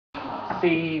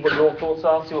see what your thoughts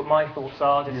are, see what my thoughts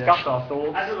are, discuss our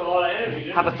thoughts,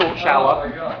 have a thought shower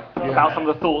about some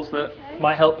of the thoughts that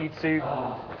might help you to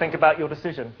think about your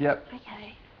decision. Yep.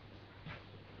 Okay.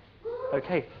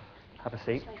 Okay, have a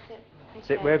seat. Okay.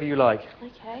 Sit wherever you like.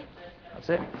 Okay. That's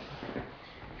it.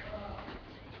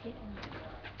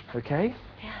 Okay.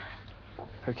 Yeah.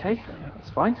 Okay, that's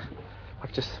fine. I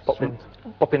can just pop in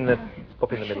the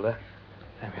middle there.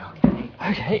 There we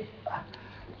are. Okay.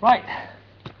 Right.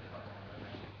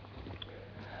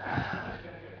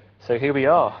 So here we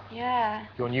are. Yeah.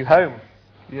 Your new home.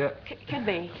 Yeah. Could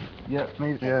be. Yeah.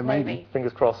 Maybe. Yeah. Maybe.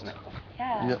 Fingers crossed.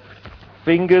 Yeah. Yep.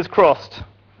 Fingers crossed.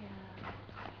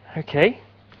 Yeah. Okay.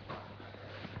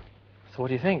 So what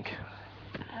do you think?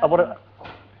 What a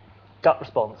gut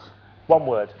response. One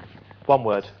word. One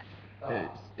word. Yeah.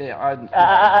 Yeah,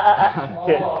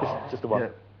 just the one.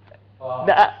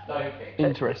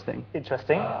 Interesting.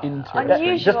 Interesting.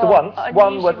 Unusual. Just the once.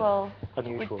 One word.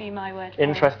 Unusual would be my word.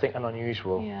 Interesting and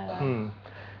unusual. Yeah.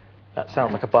 That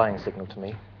sounds like a buying signal to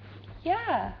me.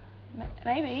 Yeah.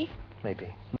 Maybe.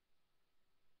 Maybe.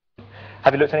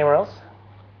 Have you looked anywhere else?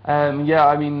 Yeah.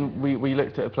 I mean, we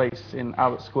looked at a place in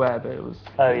Albert Square, but it was.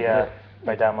 Oh yeah,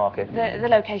 very down market. The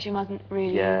location wasn't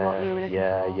really what we were looking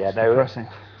for. Yeah. No. Depressing.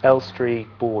 Elstree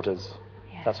Borders.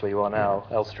 Yeah. That's where you are now.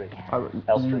 Elstree. I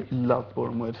Elstree. love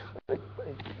Boreham Wood.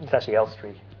 It's actually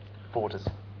Elstree Borders.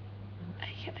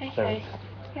 Okay.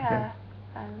 Yeah.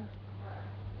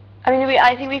 I mean,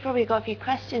 I think we've probably got a few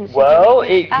questions. Well,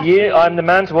 I'm the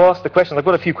man to ask the questions. I've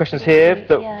got a few questions here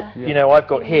that I've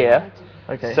got here.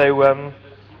 Okay. So Well,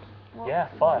 yeah,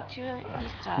 fire. Do you want to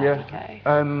start? Yeah. Okay.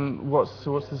 What's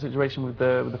the situation with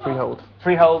the freehold?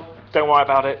 Freehold, don't worry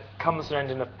about it. Comes to an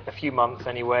end in a few months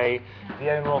anyway. The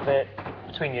owner of it,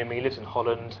 between you and me, lives in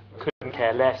Holland. Couldn't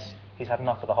care less. He's had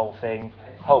enough of the whole thing,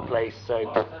 whole place.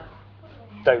 So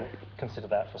don't consider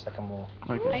that for a second more.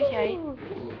 Okay.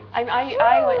 Have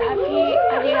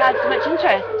you had much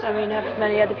interest? I mean, have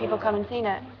many other people come and seen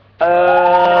it?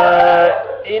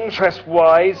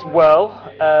 Interest-wise,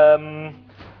 well,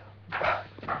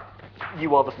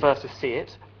 you are the first to see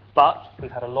it, but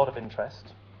we've had a lot of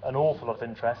interest, an awful lot of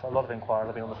interest, a lot of inquiries.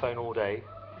 I've been on the phone all day,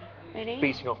 Really?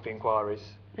 beating off the inquiries.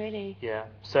 Really? Yeah.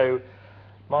 So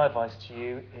my advice to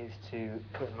you is to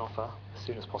put an offer as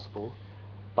soon as possible,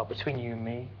 but between you and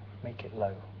me, make it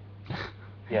low.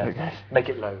 Yeah. Okay. Make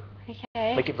it low.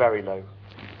 Okay. Make it very low.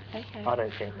 Okay. I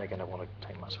don't think they're going to want to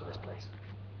take much for this place.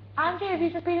 Andrew, have you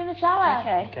just been in the shower?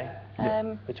 Okay.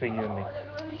 Okay. Between you and me.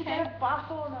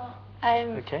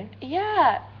 Okay.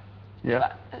 Yeah.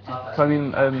 Yeah. So I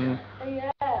mean,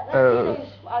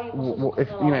 if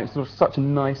it's sort of such a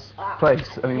nice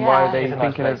place, I mean, why are they It's a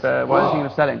nice thinking of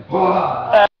place. selling?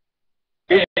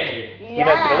 You know,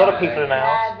 there's been a lot of people in the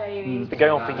house. It's been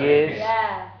going on for years.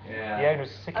 Yeah. The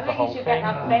owner's sick of the I think whole you should thing.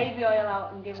 get that baby oil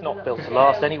out and give It's it a not little built to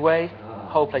last anyway.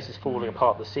 The whole place is falling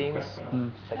apart at the seams.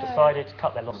 They decided to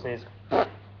cut their losses,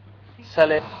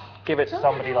 sell it, give it to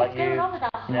somebody like you,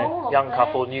 young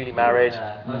couple, newly married,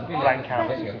 blank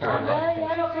canvas. You can call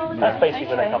it. That's basically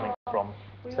where they're coming from.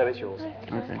 So it's yours.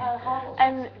 Okay.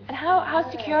 And how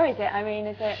secure is it? I mean,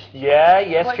 is it?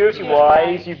 Yeah. What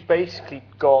Security-wise, security? you've basically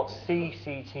got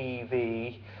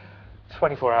CCTV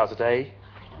 24 hours a day,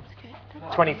 That's good.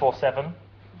 24/7.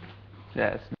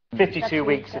 Yeah. 52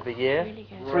 weeks of the year, really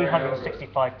good.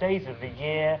 365 days of the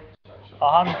year,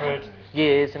 100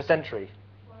 years in a century.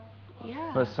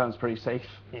 Yeah. That sounds pretty safe.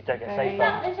 You don't get Very safe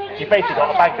on. You've basically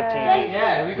got a bank of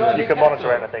TVs. You can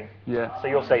monitor everything. Yeah. So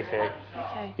you're safe here.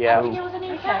 Okay. Yeah. There was a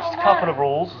new Just a couple of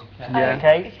rules. Yeah.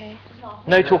 Okay. Okay.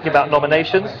 No talking about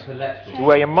nominations. You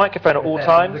wear your microphone at all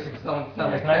times. There's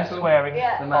no swearing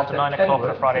after 9 o'clock on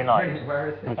a Friday night.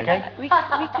 Okay? We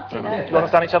could do that. Do you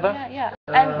understand each other? Yeah.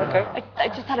 Okay. I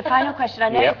just had a final question. I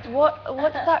noticed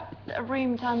what's that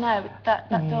room down there with that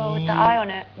door with the eye on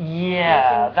it?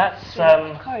 Yeah, that's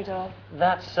corridor.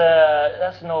 that's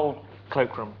an old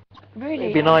cloakroom. Really?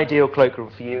 It'd be an ideal cloakroom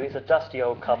for you. It's a dusty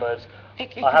old cupboard.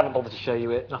 It I haven't bothered to show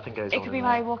you it. Nothing goes on. It could be in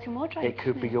my there. walk-in wardrobe. It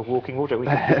could be your walking wardrobe. We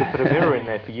could put a mirror in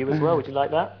there for you as well. Would you like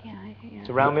that? Yeah, I think. It's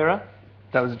a round mirror.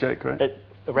 That was a joke, right?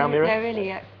 A round mirror. No, really.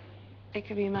 It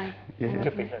could be my. Yeah. It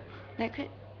could be. No,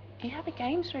 you have a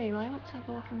games room. I want to have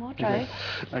a walk-in wardrobe.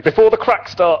 Before the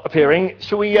cracks start appearing,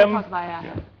 shall we? Talk about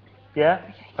that. Yeah.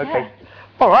 Okay. Okay.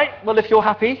 All right. Well, if you're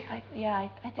happy. I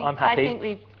think. I'm happy. I think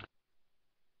we.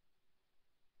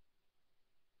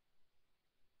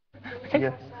 Okay.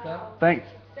 Yeah. Thanks.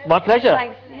 My pleasure.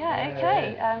 Thanks. Yeah.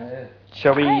 Okay.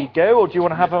 Shall we Great. go, or do you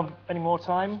want to have any more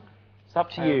time? It's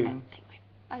up to you.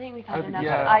 I think we've had enough.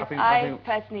 yeah, I think-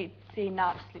 personally seen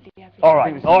absolutely everything. All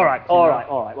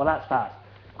right. Well, that's that.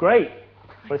 Great.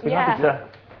 Well, it's been Yeah. lovely to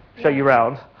show you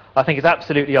round. I think it's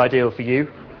absolutely ideal for you.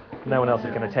 No one else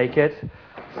is going to take it.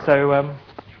 So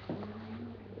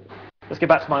let's get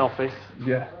back to my office.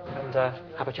 Yeah. And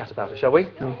have a chat about it, shall we?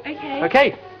 Okay.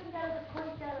 Okay.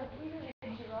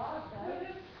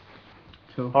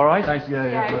 Cool. All right. Thanks.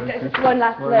 Yeah. Just one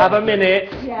last look. Have a minute.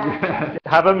 Yeah.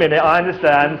 Have a minute. I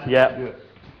understand. Yeah.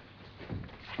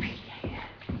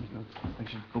 They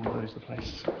should bulldoze the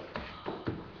place.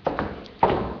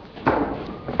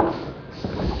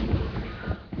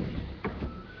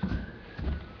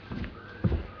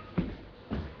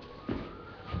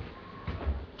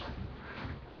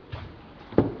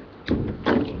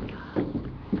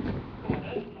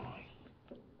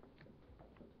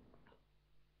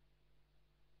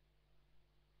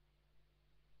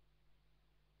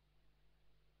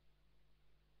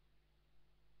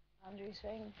 Andrew's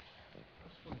thing.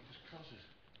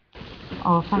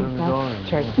 Oh, thanks, Doing the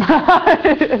Cheers.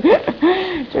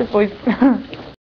 Cheers, boys.